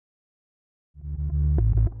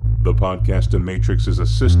The Podcaster Matrix is a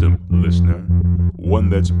system, listener.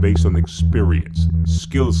 One that's based on experience,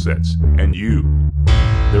 skill sets, and you.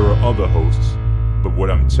 There are other hosts, but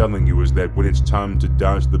what I'm telling you is that when it's time to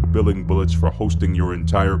dodge the billing bullets for hosting your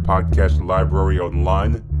entire podcast library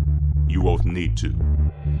online, you won't need to.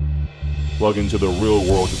 Plug into the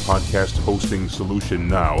real-world podcast hosting solution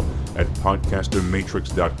now at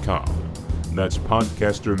podcastermatrix.com. That's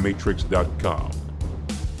podcastermatrix.com.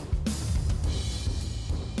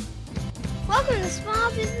 Welcome to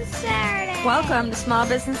Small Business Saturday. Welcome to Small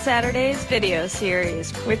Business Saturday's video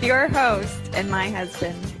series with your host and my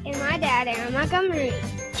husband. And my dad, Aaron Montgomery.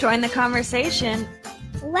 Join the conversation.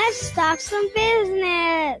 Let's talk some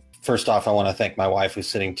business. First off, I want to thank my wife who's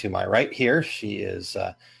sitting to my right here. She is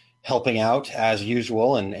helping out as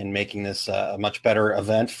usual and making this a much better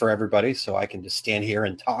event for everybody, so I can just stand here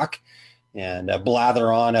and talk and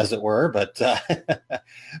blather on, as it were. But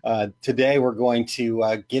today we're going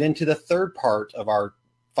to get into the third part of our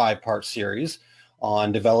 5-part series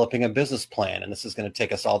on developing a business plan. And this is going to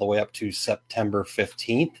take us all the way up to September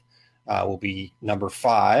 15th. Will be number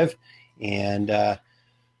 5. And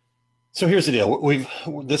so here's the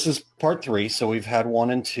deal. This is part 3. So we've had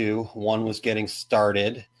 1 and 2. 1 was getting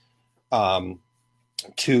started. 2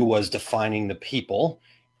 was defining the people.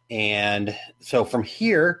 And so from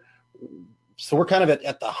here, so we're kind of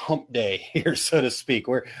at the hump day here, so to speak.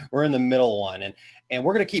 We're in the middle one, and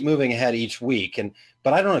we're going to keep moving ahead each week.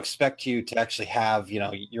 But I don't expect you to actually have,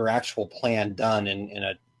 your actual plan done in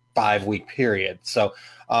a 5-week period. So,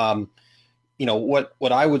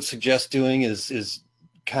 what I would suggest doing is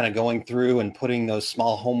kind of going through and putting those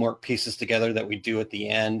small homework pieces together that we do at the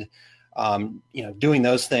end. Doing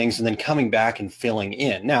those things and then coming back and filling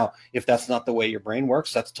in. Now, if that's not the way your brain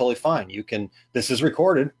works, that's totally fine. This is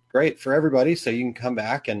recorded, great for everybody. So you can come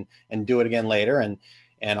back and do it again later. And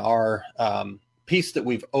our piece that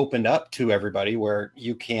we've opened up to everybody, where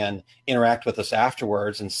you can interact with us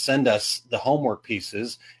afterwards and send us the homework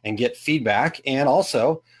pieces and get feedback. And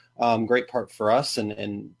also, great part for us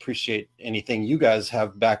and appreciate anything you guys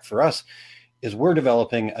have back for us, is we're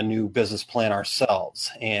developing a new business plan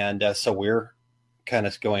ourselves. And so we're kind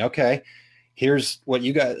of going, okay, here's what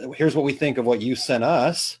we think of what you sent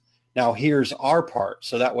us. Now here's our part.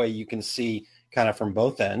 So that way you can see kind of from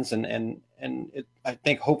both ends. And I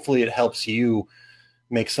think hopefully it helps you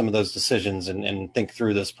make some of those decisions and think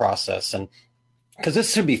through this process. And because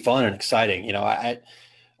this should be fun and exciting. I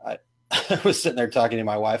was sitting there talking to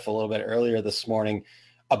my wife a little bit earlier this morning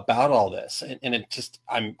about all this. And it just,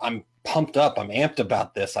 I'm pumped up. I'm amped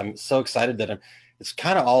about this. I'm so excited that it's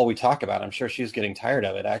kind of all we talk about. I'm sure she's getting tired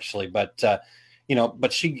of it, actually, but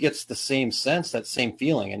she gets the same sense, that same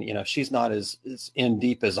feeling. And, she's not as in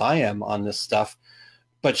deep as I am on this stuff,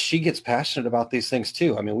 but she gets passionate about these things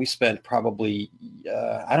too. I mean, we spent probably,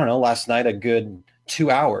 last night, a good 2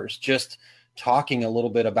 hours just talking a little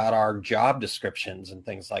bit about our job descriptions and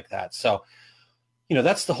things like that. So,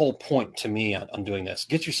 that's the whole point to me on doing this.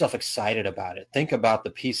 Get yourself excited about it. Think about the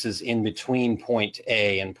pieces in between point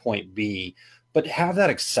A and point B, but have that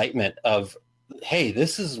excitement of, hey,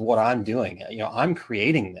 this is what I'm doing. I'm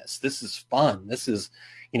creating this. This is fun. This is,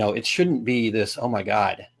 it shouldn't be this, oh my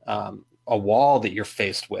God, a wall that you're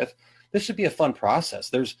faced with. This should be a fun process.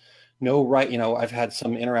 There's no right. I've had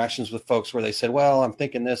some interactions with folks where they said, well, I'm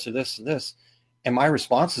thinking this or this or this. And my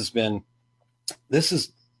response has been,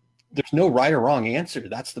 there's no right or wrong answer.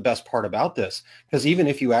 That's the best part about this, because even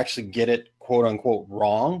if you actually get it, quote unquote,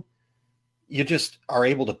 wrong, you just are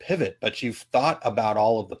able to pivot, but you've thought about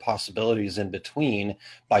all of the possibilities in between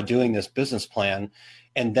by doing this business plan.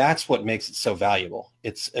 And that's what makes it so valuable.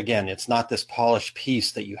 It's not this polished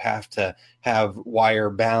piece that you have to have wire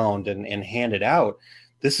bound and handed out.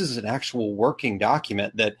 This is an actual working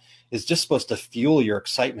document that is just supposed to fuel your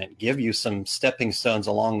excitement, give you some stepping stones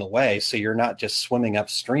along the way, so you're not just swimming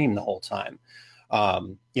upstream the whole time.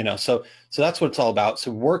 So that's what it's all about.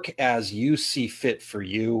 So work as you see fit for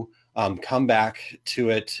you. Come back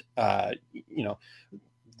to it.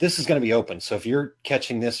 This is going to be open. So if you're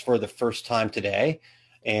catching this for the first time today,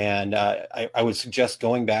 and I would suggest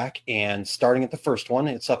going back and starting at the first one.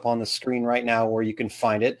 It's up on the screen right now where you can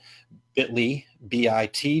find it.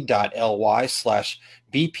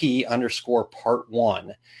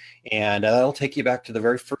 bit.ly/BP_part1. And that'll take you back to the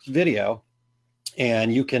very first video.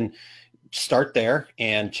 And you can start there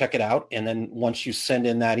and check it out. And then once you send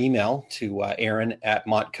in that email to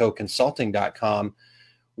Aaron@montcoconsulting.com,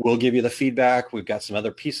 we'll give you the feedback. We've got some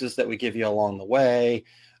other pieces that we give you along the way.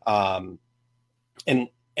 Let's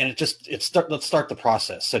start the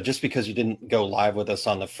process. So just because you didn't go live with us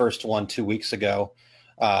on the first one 2 weeks ago,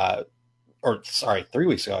 or sorry, 3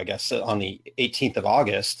 weeks ago, I guess, on the 18th of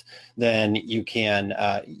August, then you can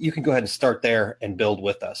go ahead and start there and build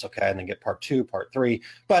with us, okay? And then get part 2, part 3.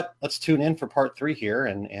 But let's tune in for part 3 here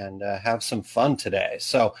and have some fun today.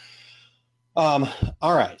 So, all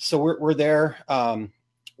right, so we're there.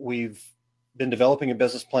 We've been developing a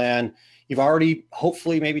business plan. You've already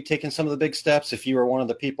hopefully maybe taken some of the big steps. If you are one of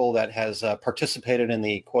the people that has participated in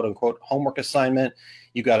the quote unquote homework assignment,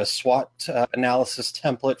 you got a SWOT analysis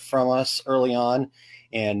template from us early on,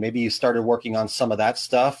 and maybe you started working on some of that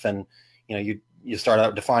stuff, and you start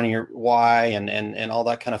out defining your why and all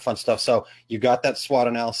that kind of fun stuff. So you got that SWOT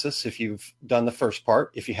analysis if you've done the first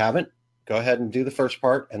part. If you haven't, go ahead and do the first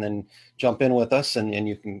part and then jump in with us, and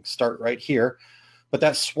you can start right here. But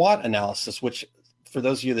that SWOT analysis, which for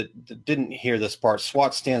those of you that didn't hear this part,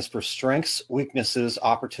 SWOT stands for strengths, weaknesses,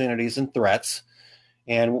 opportunities, and threats.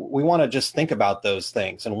 And we want to just think about those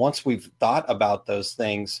things. And once we've thought about those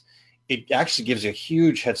things, it actually gives you a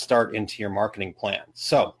huge head start into your marketing plan.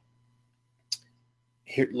 So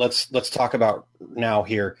here, let's talk about now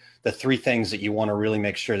here the 3 things that you want to really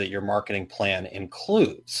make sure that your marketing plan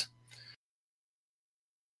includes.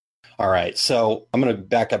 All right, so I'm going to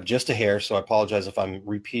back up just a hair, so I apologize if I'm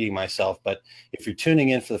repeating myself, but if you're tuning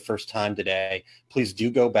in for the first time today, please do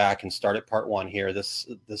go back and start at part 1 here. This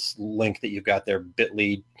link that you've got there,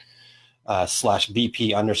 bit.ly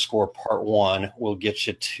 /BP_part1 will get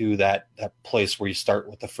you to that place where you start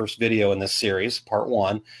with the first video in this series, part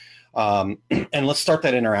 1. And let's start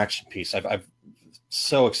that interaction piece. I've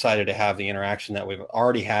so excited to have the interaction that we've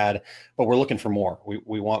already had, but we're looking for more.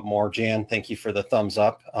 We want more. Jan, thank you for the thumbs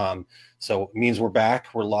up. So it means we're back.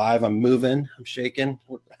 We're live. I'm moving. I'm shaking.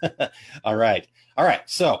 All right.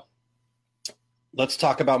 So let's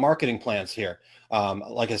talk about marketing plans here.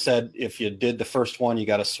 Like I said, if you did the first one, you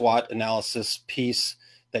got a SWOT analysis piece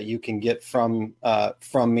that you can get from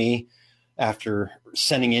me after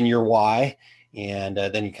sending in your why. And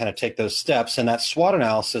then you kind of take those steps. And that SWOT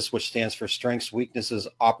analysis, which stands for strengths, weaknesses,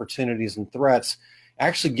 opportunities, and threats,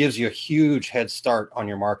 actually gives you a huge head start on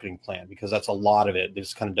your marketing plan, because that's a lot of it.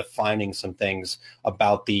 It's kind of defining some things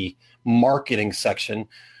about the marketing section,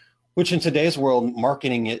 which in today's world,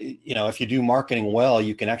 marketing, if you do marketing well,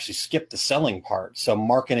 you can actually skip the selling part. So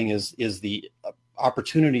marketing is the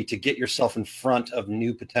opportunity to get yourself in front of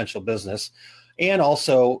new potential business, and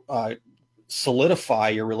also solidify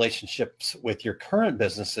your relationships with your current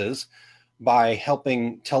businesses by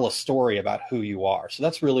helping tell a story about who you are. So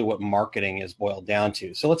that's really what marketing is boiled down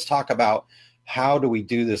to. So let's talk about how do we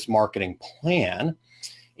do this marketing plan.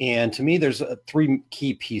 And to me, there's 3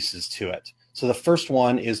 key pieces to it. So the first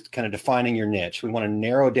one is kind of defining your niche. We want to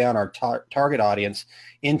narrow down our target audience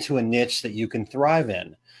into a niche that you can thrive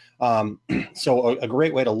in. So a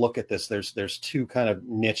great way to look at this, there's 2 kind of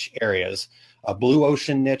niche areas. A blue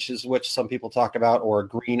ocean niche is which some people talk about, or a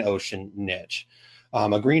green ocean niche.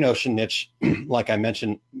 A green ocean niche, like I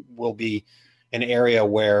mentioned, will be an area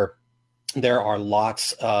where there are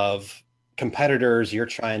lots of competitors. You're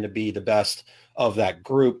trying to be the best of that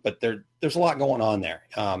group, but there's a lot going on there.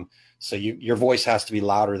 So your voice has to be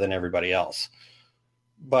louder than everybody else.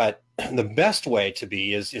 But the best way to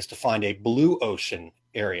be is to find a blue ocean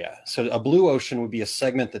area. So a blue ocean would be a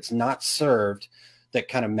segment that's not served, that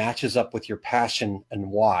kind of matches up with your passion and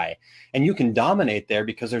why. And you can dominate there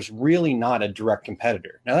because there's really not a direct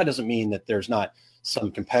competitor. Now, that doesn't mean that there's not some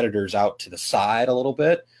competitors out to the side a little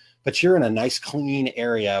bit, but you're in a nice clean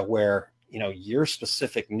area where, your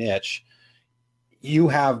specific niche, you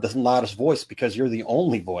have the loudest voice because you're the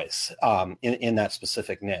only voice in that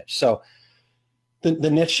specific niche. So the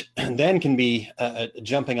niche then can be a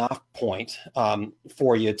jumping off point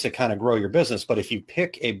for you to kind of grow your business. But if you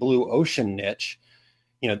pick a blue ocean niche,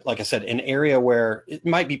 like I said, an area where it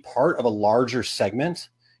might be part of a larger segment,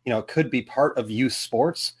 it could be part of youth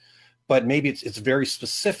sports, but maybe it's very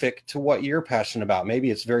specific to what you're passionate about.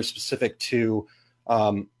 Maybe it's very specific to,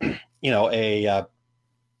 I'm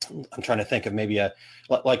trying to think of maybe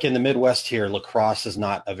like in the Midwest here, lacrosse is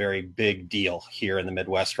not a very big deal here in the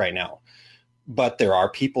Midwest right now. But there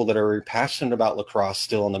are people that are passionate about lacrosse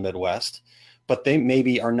still in the Midwest, but they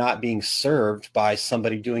maybe are not being served by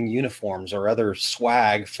somebody doing uniforms or other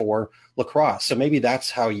swag for lacrosse. So maybe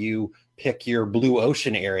that's how you pick your blue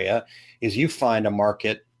ocean area, is you find a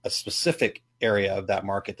market, a specific area of that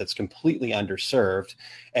market that's completely underserved,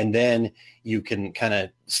 and then you can kind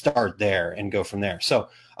of start there and go from there. So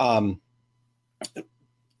to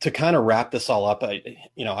kind of wrap this all up,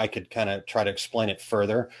 I could kind of try to explain it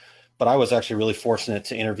further. But I was actually really fortunate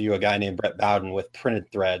to interview a guy named Brett Bowden with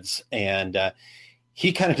Printed Threads, and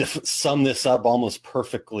he kind of summed this up almost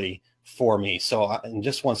perfectly for me. So in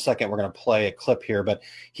just 1 second, we're going to play a clip here, but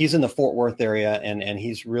he's in the Fort Worth area, and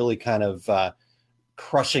he's really kind of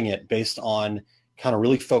crushing it based on kind of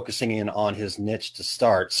really focusing in on his niche to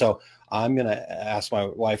start. So I'm going to ask my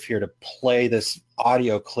wife here to play this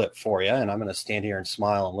audio clip for you, and I'm going to stand here and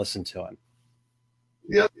smile and listen to him.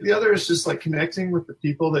 The other is just like connecting with the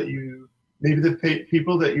people that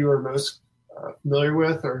people that you are most familiar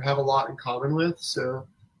with or have a lot in common with. So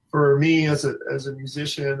for me as a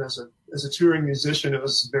musician, as a touring musician, it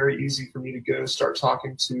was very easy for me to go start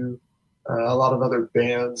talking to a lot of other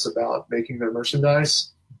bands about making their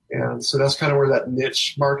merchandise. And so that's kind of where that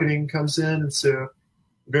niche marketing comes in. And so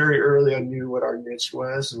very early I knew what our niche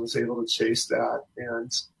was and was able to chase that.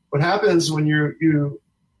 And what happens when you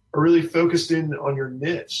are really focused in on your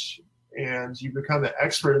niche and you become an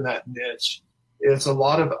expert in that niche is a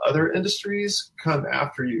lot of other industries come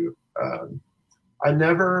after you. I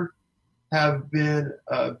never have been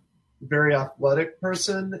a very athletic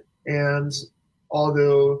person, and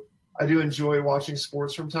although I do enjoy watching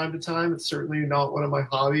sports from time to time, it's certainly not one of my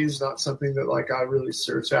hobbies, not something that like I really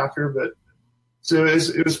search after. But so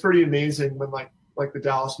it was pretty amazing when like the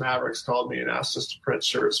Dallas Mavericks called me and asked us to print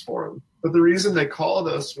shirts for them. But the reason they called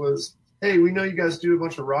us was, hey, we know you guys do a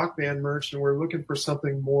bunch of rock band merch and we're looking for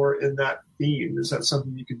something more in that theme. Is that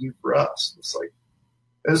something you could do for us? It's like,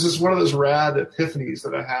 it's just one of those rad epiphanies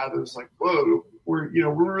that I had. It was like, whoa, we're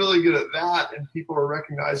really good at that, and people are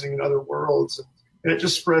recognizing in other worlds, and it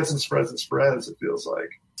just spreads and spreads and spreads. It feels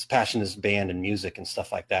like his passion is band and music and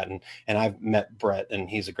stuff like that. And I've met Brett, and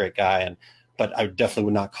he's a great guy, but I definitely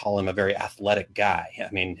would not call him a very athletic guy.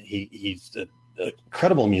 I mean, he's an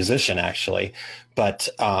incredible musician actually, but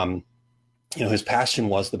his passion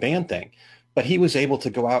was the band thing. But he was able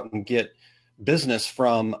to go out and get business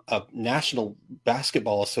from a National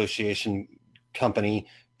Basketball Association company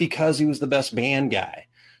because he was the best band guy.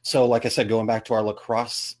 So like I said, going back to our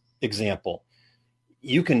lacrosse example,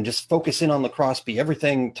 you can just focus in on lacrosse, be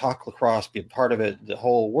everything, talk lacrosse, be a part of it, the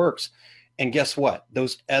whole works. And guess what?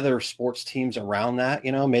 Those other sports teams around that,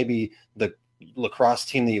 maybe the lacrosse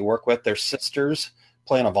team that you work with, their sisters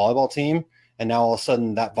play on a volleyball team. And now all of a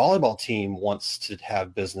sudden that volleyball team wants to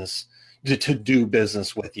have business, to do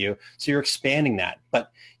business with you. So you're expanding that.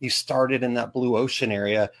 But you started in that blue ocean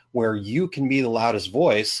area where you can be the loudest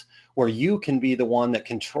voice, where you can be the one that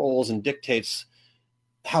controls and dictates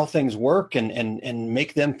how things work and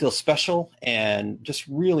make them feel special and just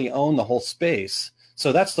really own the whole space.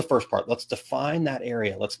 So that's the first part. Let's define that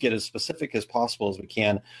area. Let's get as specific as possible as we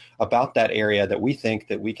can about that area that we think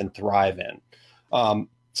that we can thrive in.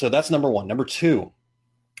 So that's number one. Number two,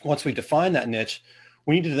 once we define that niche,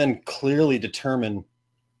 we need to then clearly determine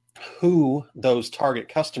who those target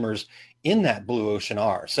customers in that blue ocean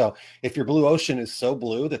are. So if your blue ocean is so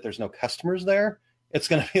blue that there's no customers there, it's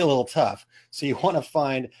going to be a little tough. So you want to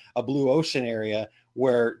find a blue ocean area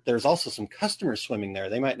where there's also some customers swimming there.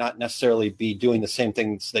 They might not necessarily be doing the same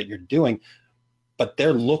things that you're doing, but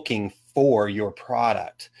they're looking for your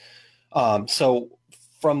product. So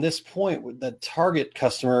from this point, the target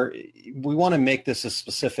customer, we want to make this as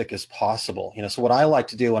specific as possible. So what I like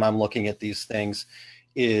to do when I'm looking at these things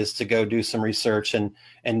is to go do some research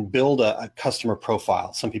and build a customer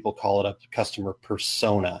profile. Some people call it a customer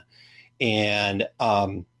persona. And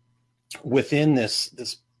within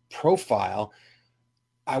this profile,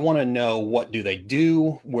 I want to know, what do they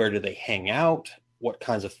do? Where do they hang out? What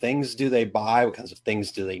kinds of things do they buy? What kinds of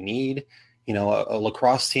things do they need? A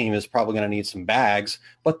lacrosse team is probably going to need some bags,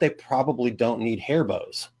 but they probably don't need hair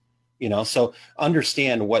bows. So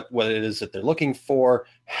understand what it is that they're looking for.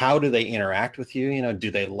 How do they interact with you?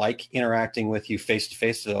 Do they like interacting with you face to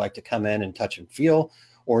face? Do they like to come in and touch and feel?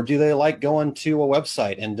 Or do they like going to a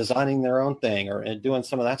website and designing their own thing and doing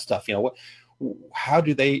some of that stuff? How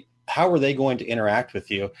are they going to interact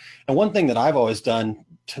with you? And one thing that I've always done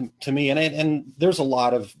to me, and there's a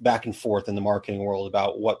lot of back and forth in the marketing world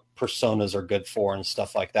about what personas are good for and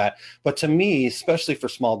stuff like that. But to me, especially for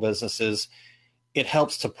small businesses, it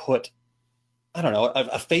helps to put,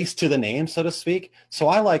 a face to the name, so to speak. So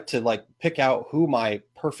I like to pick out who my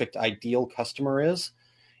perfect ideal customer is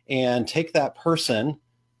and take that person,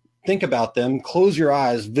 think about them, close your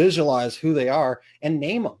eyes, visualize who they are, and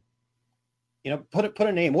name them. Put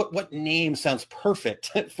a name. What name sounds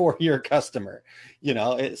perfect for your customer?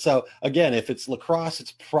 So again, if it's lacrosse,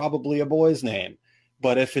 it's probably a boy's name.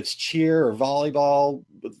 But if it's cheer or volleyball,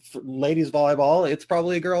 ladies volleyball, it's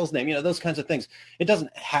probably a girl's name. Those kinds of things. It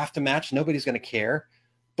doesn't have to match. Nobody's going to care.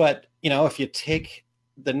 But, if you take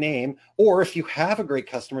the name, or if you have a great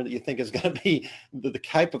customer that you think is going to be the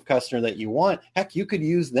type of customer that you want, heck, you could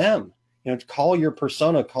use them. Call your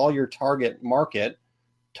persona, call your target market,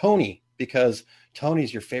 Tony, because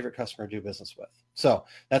Tony's your favorite customer to do business with. So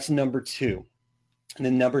that's number 2. And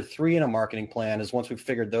then number 3 in a marketing plan is, once we've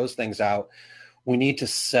figured those things out, we need to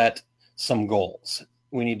set some goals.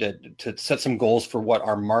 We need to set some goals for what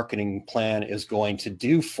our marketing plan is going to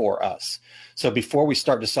do for us. So before we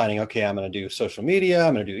start deciding, okay, I'm going to do social media,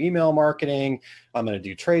 I'm going to do email marketing, I'm going to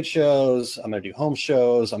do trade shows, I'm going to do home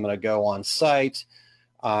shows, I'm going to go on site,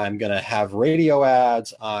 I'm going to have radio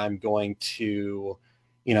ads, I'm going to,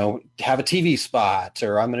 have a TV spot,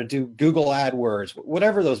 or I'm going to do Google AdWords,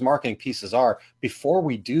 whatever those marketing pieces are. Before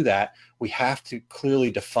we do that, we have to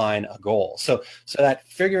clearly define a goal. So that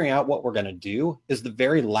figuring out what we're going to do is the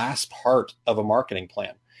very last part of a marketing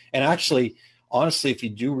plan. And actually, honestly, if you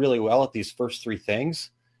do really well at these first 3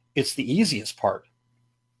 things, it's the easiest part,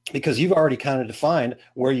 because you've already kind of defined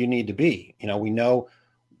where you need to be. We know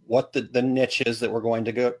what the niche is that we're going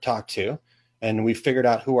to go talk to. And we figured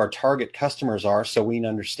out who our target customers are, so we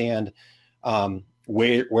understand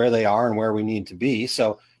where they are and where we need to be.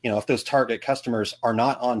 So, if those target customers are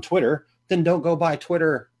not on Twitter, then don't go buy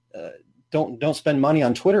Twitter. Don't spend money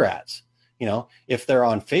on Twitter ads. If they're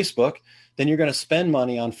on Facebook, then you're going to spend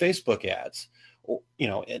money on Facebook ads. So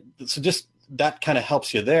just that kind of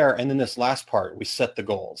helps you there. And then this last part, we set the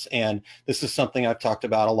goals. And this is something I've talked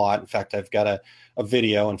about a lot. In fact, I've got a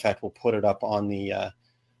video. In fact, we'll put it up on the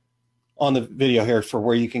video here for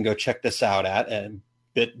where you can go check this out at, and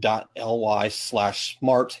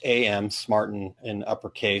bit.ly/SmartAM, smart in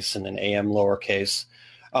uppercase and then AM lowercase.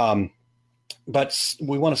 But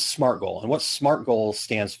we want a SMART goal. And what SMART goal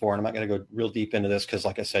stands for, and I'm not going to go real deep into this because,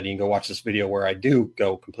 like I said, you can go watch this video where I do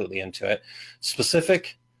go completely into it.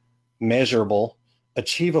 Specific, measurable,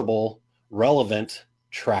 achievable, relevant,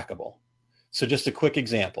 trackable. So just a quick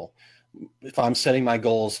example. If I'm setting my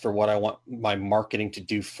goals for what I want my marketing to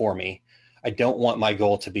do for me, I don't want my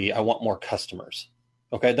goal to be, I want more customers.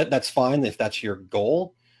 Okay, that's fine if that's your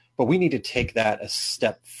goal, but we need to take that a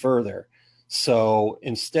step further. So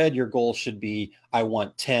instead, your goal should be, I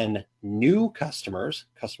want 10 new customers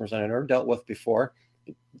I've never dealt with before.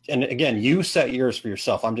 And again, you set yours for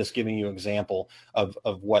yourself. I'm just giving you an example of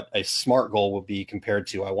what a SMART goal will be compared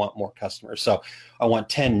to, I want more customers. So I want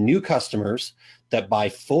 10 new customers that buy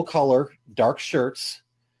full color, dark shirts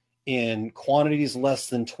in quantities less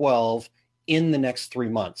than 12 in the next 3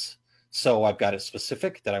 months. So I've got it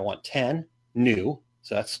specific that I want 10 new.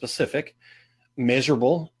 So that's specific.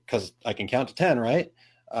 Measurable, because I can count to 10, right?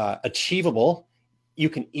 Achievable, you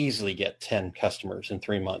can easily get 10 customers in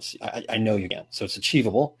 3 months. I know you can. So it's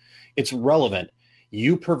achievable. It's relevant.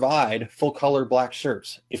 You provide full color black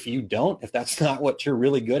shirts. If you don't, if that's not what you're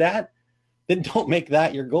really good at, then don't make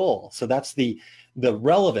that your goal. So that's the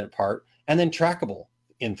relevant part. And then trackable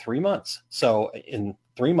in 3 months. So in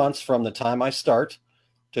 3 months from the time I start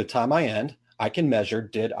to the time I end, I can measure,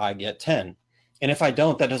 did I get 10? And if I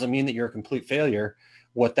don't, that doesn't mean that you're a complete failure.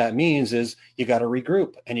 What that means is you got to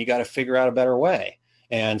regroup and you got to figure out a better way.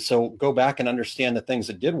 And so go back and understand the things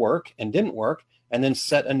that did work and didn't work, and then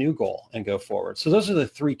set a new goal and go forward. So those are the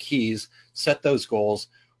 3 keys. Set those goals.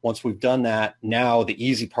 Once we've done that, now the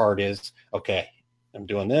easy part is, okay, I'm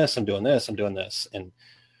doing this, I'm doing this, I'm doing this. And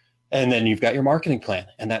then you've got your marketing plan,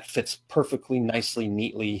 and that fits perfectly nicely,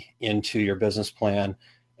 neatly into your business plan.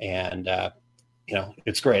 And,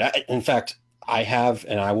 it's great. In fact, I have,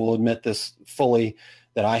 and I will admit this fully,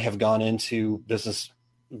 that I have gone into business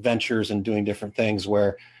ventures and doing different things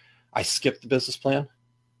where I skipped the business plan.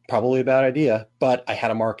 Probably a bad idea, but I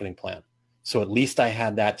had a marketing plan. So at least I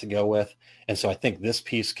had that to go with. And so I think this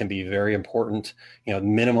piece can be very important.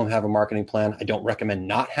 Minimum have a marketing plan. I don't recommend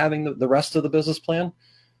not having the rest of the business plan,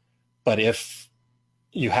 but if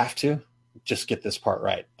you have to, just get this part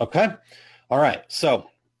right. Okay. All right. So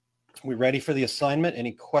we ready for the assignment?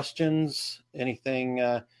 Any questions? Anything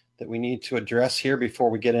that we need to address here before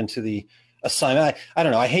we get into the assignment? I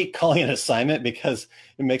don't know. I hate calling it assignment because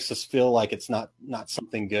it makes us feel like it's not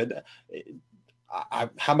something good.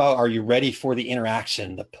 How about, are you ready for the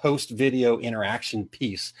interaction, the post-video interaction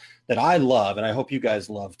piece that I love, and I hope you guys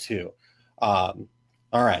love too? All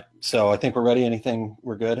right. So I think we're ready. Anything?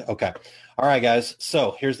 We're good? Okay. All right, guys.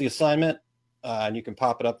 So here's the assignment. And you can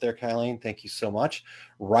pop it up there, Kylene. Thank you so much.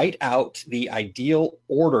 Write out the ideal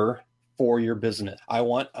order for your business. I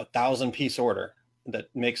want a 1,000-piece order that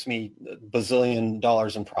makes me $1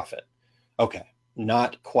 bazillion in profit. Okay.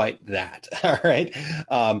 Not quite that. All right.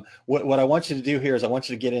 What I want you to do here is I want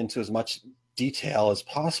you to get into as much detail as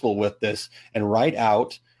possible with this and write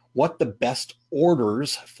out what the best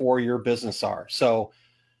orders for your business are. So,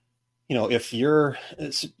 if you're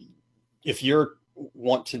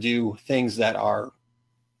want to do things that are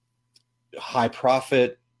high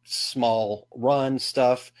profit, small run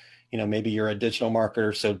stuff. Maybe you're a digital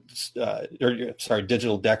marketer,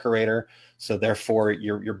 digital decorator. So therefore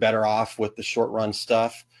you're better off with the short run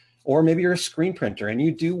stuff. Or maybe you're a screen printer and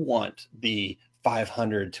you do want the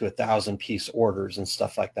 500 to 1,000 piece orders and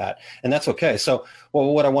stuff like that. And that's okay. So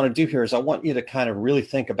what I want to do here is I want you to kind of really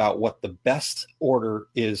think about what the best order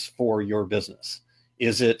is for your business.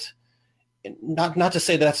 Is it not to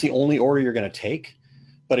say that's the only order you're going to take,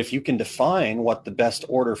 but if you can define what the best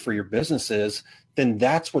order for your business is, then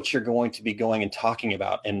that's what you're going to be going and talking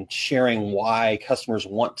about and sharing why customers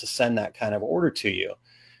want to send that kind of order to you.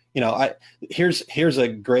 Here's a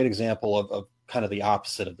great example of kind of the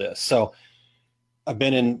opposite of this. So I've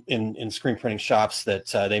been in screen printing shops that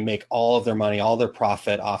they make all of their money, all their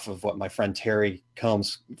profit off of what my friend Terry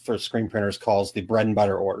Combs for Screen Printers calls the bread and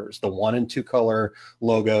butter orders, the 1 and 2 color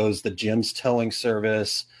logos, the Jim's towing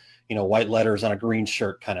service, white letters on a green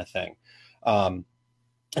shirt kind of thing.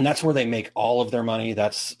 And that's where they make all of their money.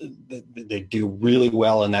 They do really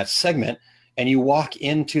well in that segment. And you walk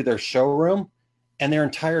into their showroom and their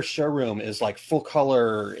entire showroom is like full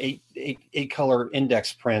color, eight color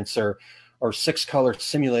index prints or 6 color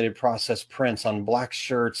simulated process prints on black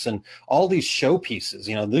shirts and all these show pieces.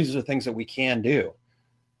 These are things that we can do.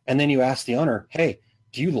 And then you ask the owner, hey,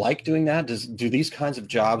 do you like doing that? Do these kinds of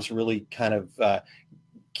jobs really kind of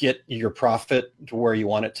get your profit to where you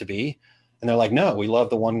want it to be? And they're like, no, we love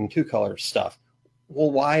the 1 and 2 color stuff. Well,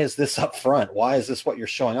 why is this up front? Why is this what you're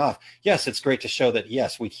showing off? Yes, it's great to show that,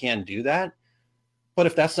 yes, we can do that. But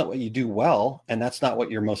if that's not what you do well, and that's not what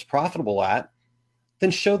you're most profitable at, then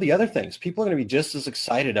show the other things. People are going to be just as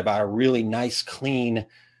excited about a really nice, clean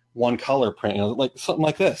 1 color print, like something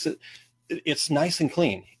like this. It's nice and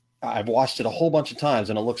clean. I've washed it a whole bunch of times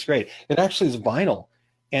and it looks great. It actually is vinyl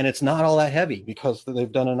and it's not all that heavy because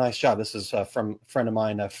they've done a nice job. This is from a friend of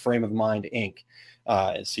mine, Frame of Mind Inc.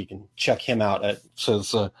 So you can check him out. It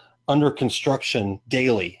says under construction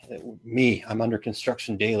daily. I'm under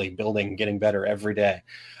construction daily, building, getting better every day.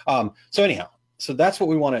 So anyhow, so that's what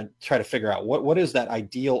we want to try to figure out. What is that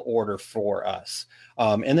ideal order for us?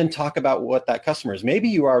 And then talk about what that customer is. Maybe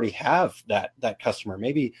you already have that customer.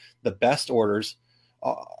 Maybe the best orders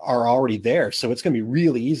are already there. So it's going to be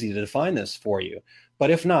really easy to define this for you. But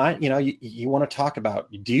if not, you want to talk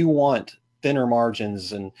about, do you want thinner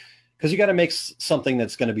margins? And because you got to make something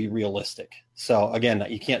that's going to be realistic. So again,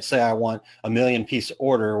 you can't say I want a 1 million piece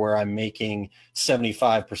order where I'm making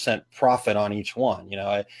 75% profit on each one.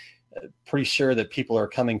 I'm pretty sure that people are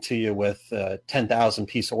coming to you with 10,000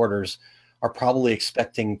 piece orders are probably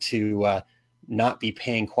expecting to not be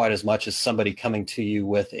paying quite as much as somebody coming to you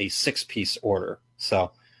with a 6-piece order.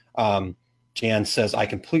 So Jan says, I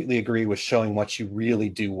completely agree with showing what you really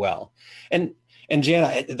do well. And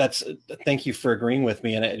Jan, thank you for agreeing with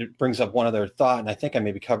me. And it brings up one other thought, and I think I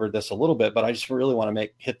maybe covered this a little bit, but I just really want to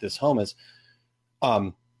hit this home is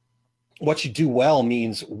what you do well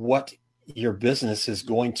means what your business is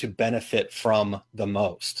going to benefit from the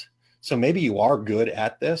most. So maybe you are good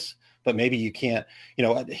at this, but maybe you can't,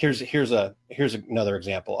 here's another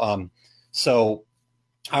example. So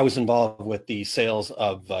I was involved with the sales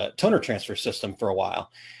of toner transfer system for a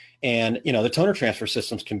while. And, the toner transfer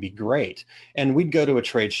systems can be great. And we'd go to a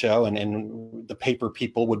trade show and the paper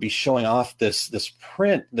people would be showing off this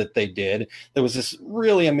print that they did. There was this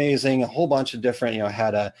really amazing, a whole bunch of different,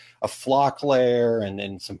 had a flock layer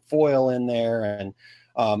and some foil in there. And,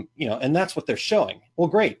 and that's what they're showing. Well,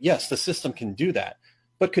 great. Yes, the system can do that.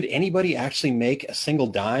 But could anybody actually make a single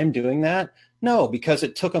dime doing that? No, because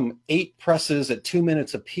it took them 8 presses at 2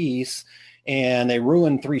 minutes a piece, and they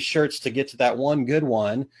ruined 3 shirts to get to that one good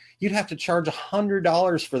one. You'd have to charge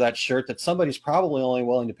 $100 for that shirt that somebody's probably only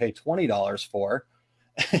willing to pay $20 for.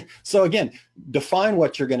 So again, define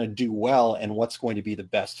what you're going to do well and what's going to be the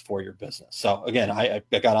best for your business. So again, I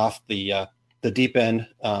got off the deep end.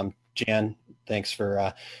 Jan, thanks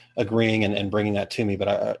for agreeing and bringing that to me.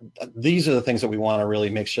 But these are the things that we want to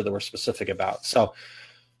really make sure that we're specific about. So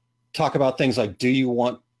talk about things like, do you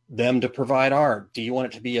want them to provide art? Do you want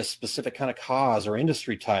it to be a specific kind of cause or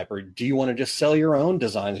industry type? Or do you want to just sell your own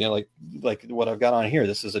designs? Like what I've got on here.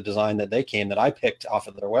 This is a design that I picked off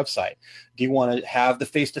of their website. Do you want to have the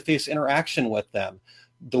face-to-face interaction with them,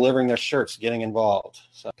 delivering their shirts, getting involved?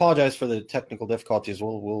 So I apologize for the technical difficulties.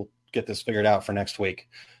 We'll get this figured out for next week.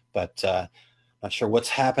 But not sure what's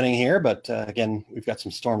happening here. But again, we've got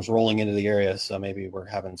some storms rolling into the area. So maybe we're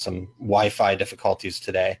having some Wi-Fi difficulties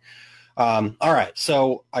today. All right,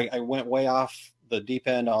 so I went way off the deep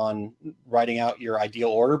end on writing out your ideal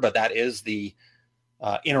order, but that is the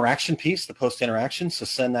interaction piece, the post interaction. So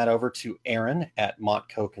send that over to Aaron at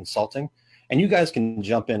Montco Consulting, And you guys can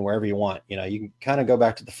jump in wherever you want. You can kind of go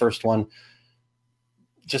back to the first one.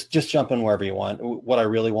 Just jump in wherever you want. What I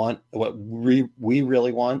really want, what we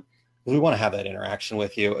really want, we want to have that interaction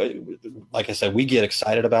with you. Like I said, we get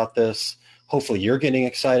excited about this. Hopefully you're getting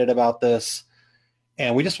excited about this.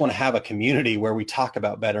 And we just want to have a community where we talk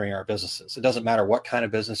about bettering our businesses. It doesn't matter what kind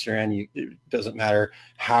of business you're in. It doesn't matter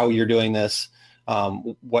how you're doing this,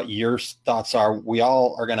 what your thoughts are. We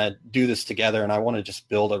all are going to do this together. And I want to just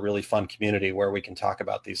build a really fun community where we can talk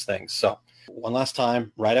about these things. So one last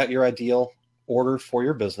time, write out your ideal order for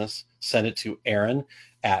your business. Send it to Aaron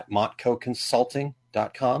at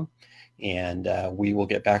montcoconsulting.com. And we will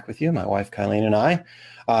get back with you, my wife, Kylene, and I.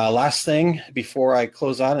 Last thing before I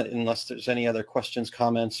close out, unless there's any other questions,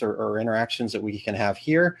 comments, or interactions that we can have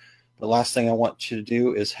here, the last thing I want you to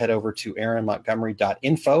do is head over to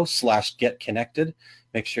aaronmontgomery.info/getconnected.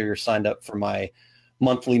 Make sure you're signed up for my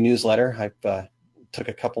monthly newsletter. I took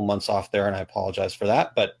a couple months off there, and I apologize for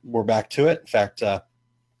that, but we're back to it. In fact,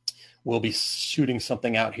 we'll be shooting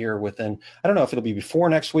something out here within, I don't know if it'll be before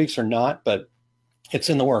next week's or not, but it's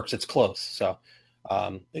in the works. It's close. So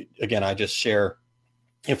again, I just share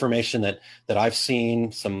information that I've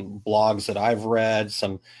seen, some blogs that I've read,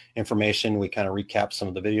 some information. We kind of recap some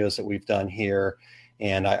of the videos that we've done here.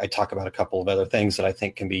 And I talk about a couple of other things that I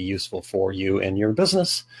think can be useful for you and your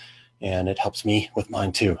business. And it helps me with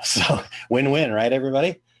mine too. So win-win, right,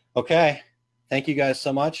 everybody? Okay. Thank you guys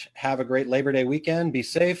so much. Have a great Labor Day weekend. Be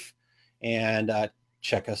safe. And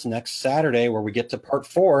check us next Saturday where we get to part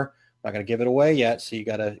 4. I'm not going to give it away yet, so you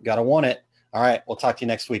gotta want it. All right, we'll talk to you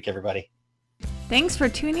next week, everybody. Thanks for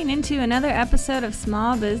tuning into another episode of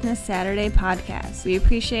Small Business Saturday Podcast. We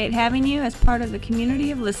appreciate having you as part of the community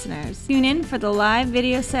of listeners. Tune in for the live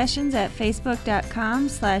video sessions at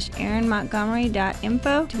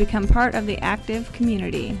facebook.com/aaronmontgomery.info to become part of the active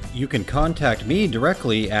community. You can contact me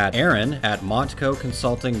directly at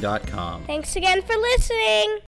aaron@montcoconsulting.com. Thanks again for listening.